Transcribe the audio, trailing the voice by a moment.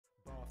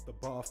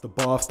Off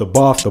the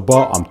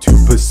bar, I'm too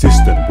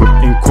persistent.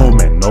 Whipping cold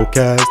man, no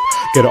cast.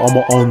 Get it on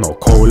my own, no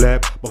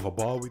collab. But a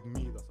bar with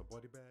me, that's a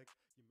body bag.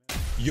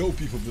 Yo,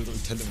 people,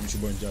 tell them it's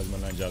your boy Njies,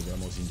 man. Njies, we're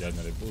MLC Njies,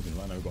 now they're building.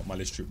 Right now, we've got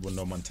MaliStrip,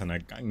 Rondo, Montana,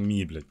 gang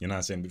me, blood. You know what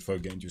I'm saying? Before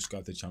getting to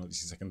subscribe to the channel,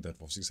 this is second, third,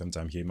 fourth, sixth, seventh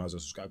time here. You might as well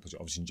subscribe because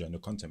you're obviously enjoying the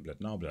content,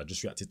 blood. Now, blood, I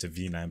just reacted to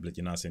V9, blood.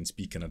 You know what I'm saying?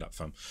 Speaking of that,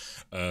 fam.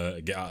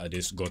 Get out of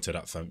this, go to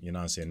that, fam. You know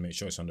what I'm saying? Make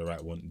sure it's on the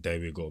right one. There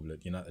we go, blood.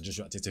 You know, I just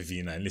reacted to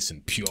V9.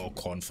 Listen, pure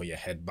corn for your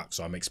head back,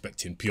 so I'm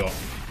expecting pure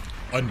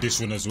on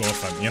this one as well,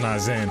 fam. You know what I'm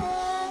saying?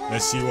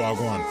 Let's see what I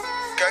go on.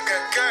 Gang,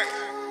 gang, gang.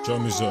 Show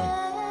me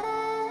something.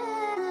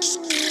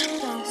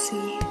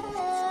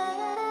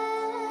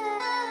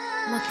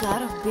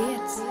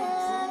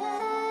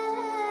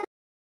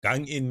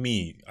 Gang in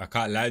Me, I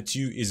can't lie to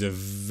you, is a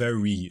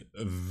very,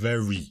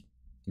 very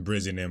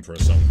brazen name for a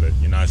song, blood.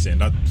 You know what I'm saying?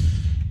 That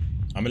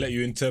I'm gonna let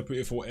you interpret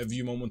it for whatever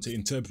you want to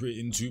interpret it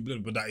into,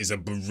 blood, but that is a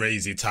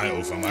brazy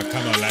title, fam. I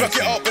cannot lie to you. Back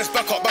it up, best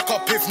back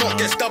up, if not,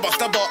 get stab up.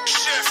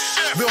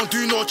 We don't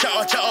do no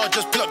chatter,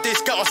 just pull up this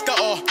scatter.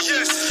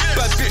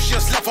 Bad bitch,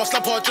 just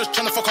slapper, just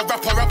tryna fuck a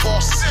rapper.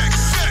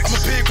 I'm a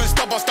pig and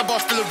stabber,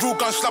 still a real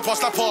gun,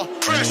 slapper.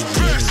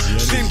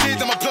 Same day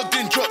that my plugged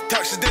in, drop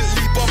taxes, then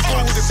leap up,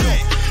 bro, with the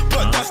block.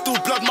 But that's still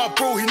blood, my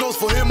bro, he knows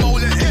for him, I'll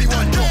let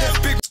anyone drop that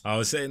big. I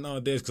was saying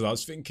nowadays because I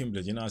was thinking,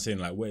 blood, you know what I'm saying,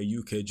 like where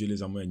UK drill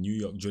is and where New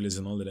York drill is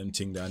and all of them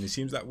thing there, and it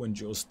seems like when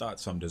drill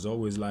starts, there's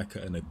always like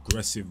an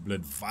aggressive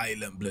blood,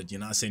 violent blood, you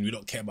know what I'm saying. We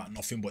don't care about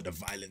nothing but the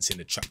violence in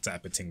the track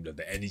type of thing, blood,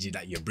 the energy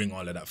that you bring,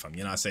 all of that, fam.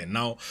 You know what I'm saying.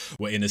 Now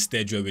we're in a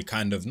stage where we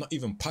kind of not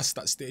even past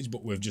that stage,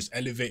 but we've just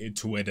elevated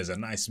to where there's a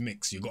nice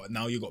mix. You got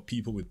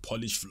people with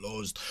polished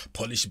flows,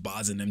 polished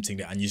bars and them thing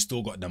there, and you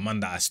still got the man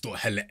that has still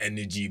hella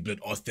energy, blood,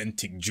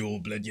 authentic drill,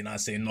 blood, you know what I'm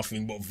saying,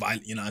 nothing but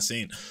violent, you know what I'm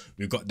saying.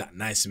 We got that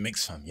nice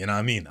mix, fam. You know what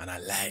I mean? And I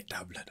like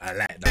that, blood. I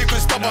like that. You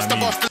know what I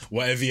mean?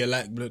 Whatever you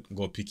like, blood,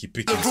 go picky.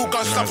 Press.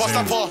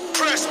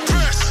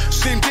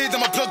 Same day that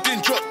my plugged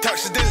in, drop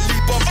taxes, then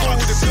leap up, bro,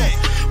 with the block.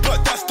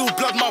 But that's still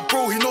blood, my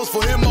bro, he knows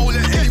for him, I'll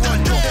let anyone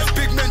drop. That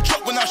big man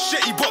drop when I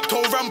shit, he bopped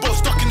or Rambo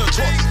stuck in the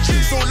truck.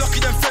 So lucky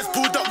them feds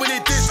pulled up when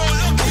they did,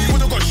 he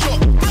would've got shot.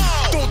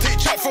 Don't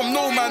take chat from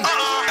no man,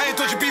 I ain't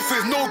dodging beef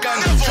with no gang.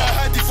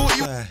 What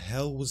the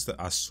hell was that?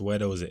 I swear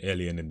there was an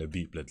alien in the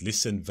beat, blood.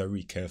 Listen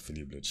very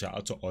carefully, blood. Shout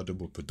out to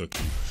Audible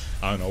Production.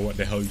 I don't know what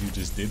the hell you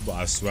just did, but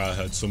I swear I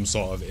heard some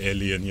sort of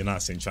alien, you know what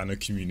I'm saying, trying to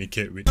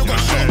communicate with you.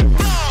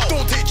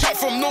 Don't take chat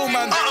from no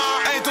man,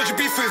 I ain't dodging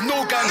beef with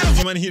no gang.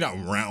 You man hear that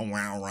round.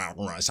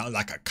 It sounds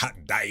like a cat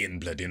dying,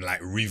 blood, in like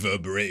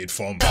reverberated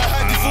form. I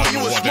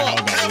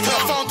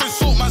found and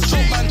salt man.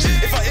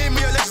 If I aim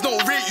your legs, no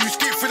rate you.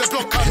 Skip through the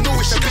block, I know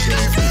it's a bait you.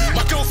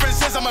 My girlfriend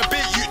says I'm a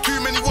bait you. Too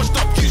many washed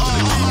up kids on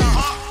the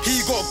game. He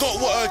got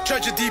what a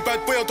tragedy,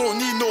 bad boy, I don't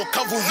need no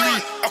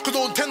cavalry. I could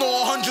own 10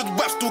 or 100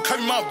 waps, still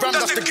carry my ram,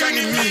 that's the gang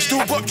in me.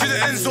 Still pop to the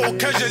Enzo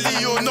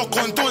casually, or knock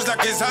on doors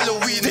like it's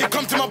Halloween. They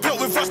come to my block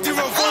with rusty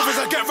revolvers,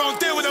 I get round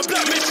there with a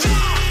black machine.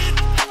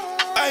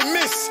 I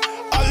miss,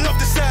 I love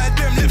the side,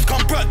 them lips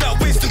come bright,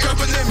 that waist and grab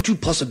a limb.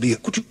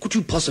 Could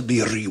you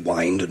possibly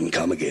rewind and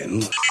come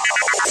again?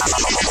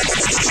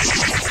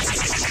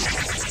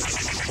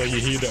 So you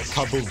hear that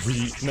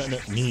cavalry,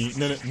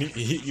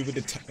 he hit you with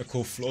the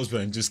technical flows,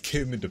 but and just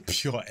came with the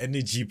pure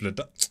energy, blood.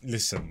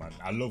 Listen, man,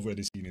 I love where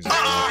this scene is. Shout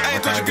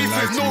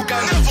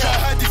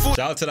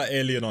out to that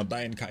alien or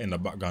dying cat in the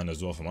background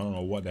as well, fam. I don't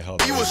know what the hell.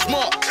 You were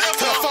smart,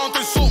 till I found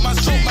and salt man.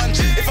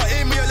 If I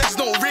aim your legs,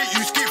 no rate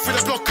you. Skip through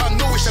the block, I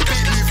know it's a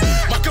bait you.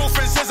 My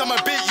girlfriend says I'm a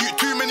bait you.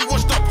 Too many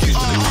washed up kids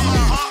on the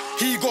game.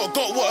 He got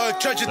what a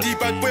tragedy,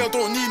 bad boy, I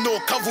don't need no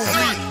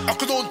cavalry. I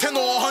could own 10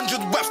 or 100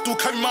 waps, still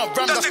carry my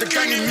ram, that's the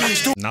gang in me.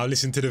 Now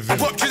listen to the video.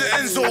 Pop to the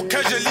Enzo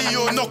casually,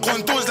 or knock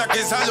on doors like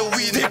it's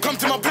Halloween. They come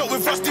to my block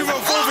with rusty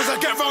revolvers, I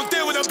get round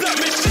there with a black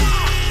machine.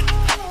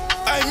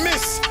 I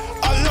miss,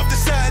 I love the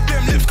side,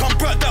 them lips come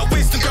bright, that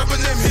waist and grab a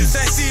limb. They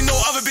ain't see no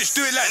other bitch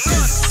do it like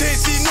this. They ain't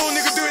see no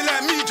nigga do it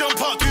like me, jump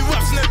out, do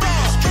raps in the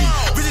street.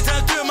 Really trying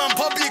to do it, man,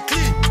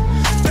 publicly.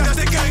 That's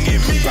the gang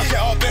in me. Back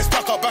it up, best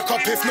back up,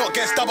 if not,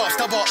 get stab up.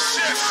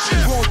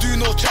 Won't do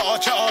no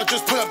chatter,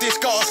 just pull up this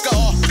scatter.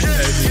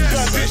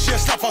 Bad bitch, yeah,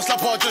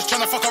 slapper, just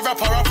tryna fuck a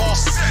rapper.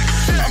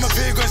 I'm a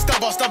pig and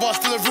stabber,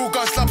 still a real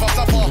gun, slapper.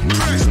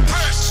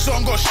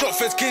 Son got shot,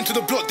 feds came to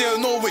the block, they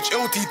don't know which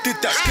LT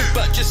did that. Skip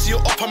back, just see it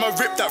up, I'ma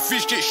rip that. 3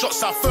 straight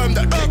shots, I firm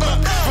that kick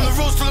back. From the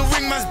roads to the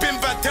wingman's been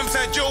bad, Thames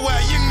side Joe, where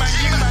ying man.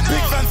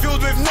 Big van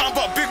filled with nothing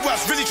but big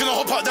waps, really tryna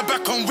hop out the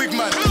back on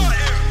Wigman.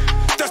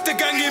 That's the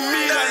gang in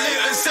me, like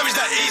Leighton Savage,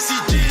 like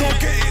ACG. Don't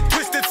get it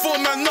twisted, 4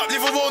 man up,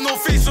 live a wall, no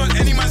face on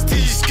any man's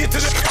teeth. Skid to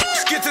the,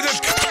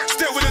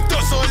 step with a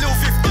dot, so a little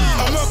 15.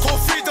 I'm a call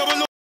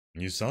 300.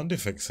 New sound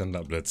effects and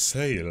that, blood.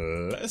 Say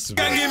less,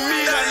 gang in me,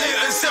 like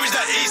Leighton Savage,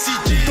 like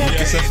ACG. Don't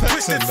get it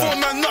twisted, 4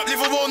 man up, live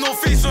a wall, no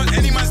face on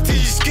any man's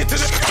teeth. Skid to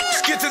the,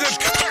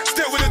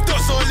 step with a dot,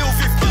 so a little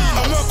 15.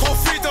 I'm a call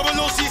 300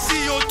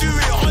 OCC, or do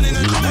it on in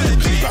a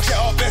back it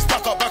up, best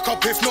back up,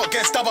 if not,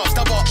 get stab up.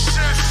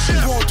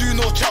 Won't do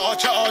no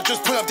chatter,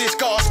 just pull up this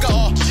scatter.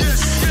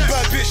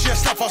 Bad bitch, yeah,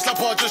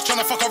 slapper, just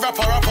tryna fuck a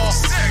rapper.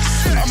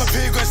 I'm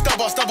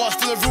stabber, stabber,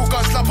 still a real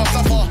gun slapper,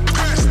 slapper.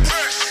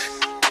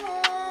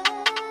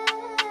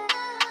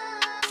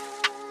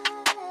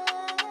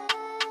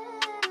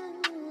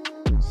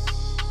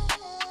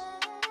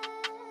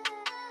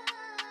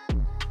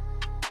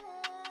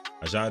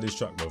 I shouted this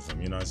track, bro,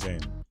 from, you know what I'm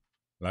saying?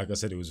 Like I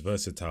said, it was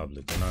versatile,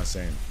 blood, you know what I'm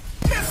saying?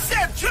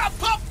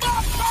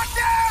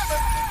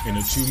 In a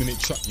 2-minute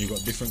track, you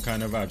got different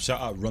kind of vibes. Shout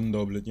out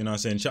Rondo, blood, you know what I'm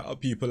saying? Shout out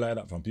people like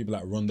that, from people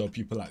like Rondo,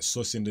 people like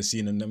Sus in the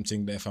scene and them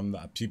thing there, from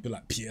that, people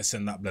like PS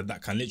and that, blood,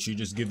 that can literally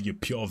just give you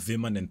pure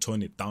vim and then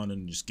tone it down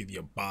and just give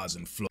you bars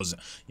and flows,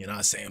 you know what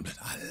I'm saying, blood?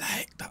 I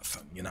like that,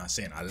 fam, you know what I'm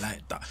saying? I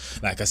like that.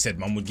 Like I said,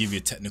 man would give you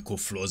technical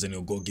flaws and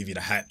he'll go give you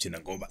the hype tune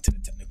and go back to the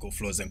technical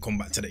flaws and come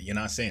back to the, you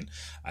know what I'm saying?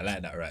 I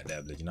like that right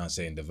there, blood, you know what I'm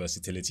saying? The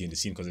versatility in the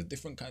scene, because there's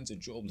different kinds of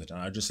drill, blood, and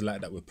I just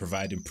like that we're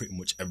providing pretty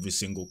much every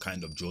single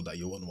kind of drill that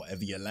you want,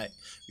 whatever you like,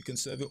 we can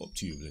serve it up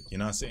to you, blood. You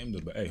know what I'm saying,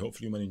 blood? But hey,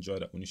 hopefully you man enjoy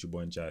that one. It's your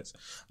boy Njies,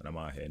 and I'm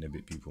out here in a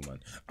bit, people, man.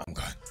 I'm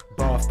gone.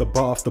 Bar after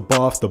bar after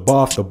bar after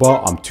bar after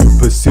bar, I'm too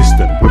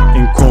persistent.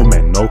 With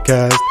comment, no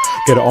cast.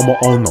 Get it on my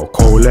own, no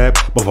collab.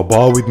 But for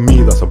bar with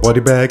me, that's a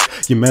body bag.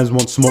 Your mans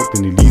want smoke,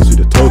 then he leaves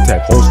with a toe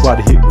tag. Whole squad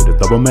hit with a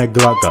double mag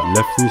Glock. Got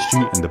left in the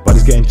street and the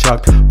body's getting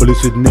chucked.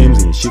 Bullets with names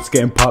and your shit's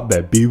getting popped.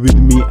 Better be with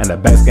me and the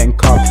bag's getting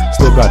cocked.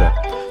 Still gotta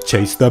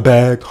chase the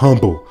bag,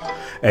 humble.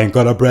 Ain't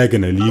gotta brag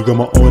in a league on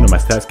my own, and my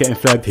stats getting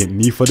flagged. Hit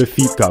me for the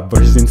feet, got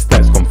verses in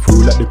stats. Come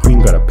through like the queen,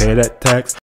 gotta pay that tax.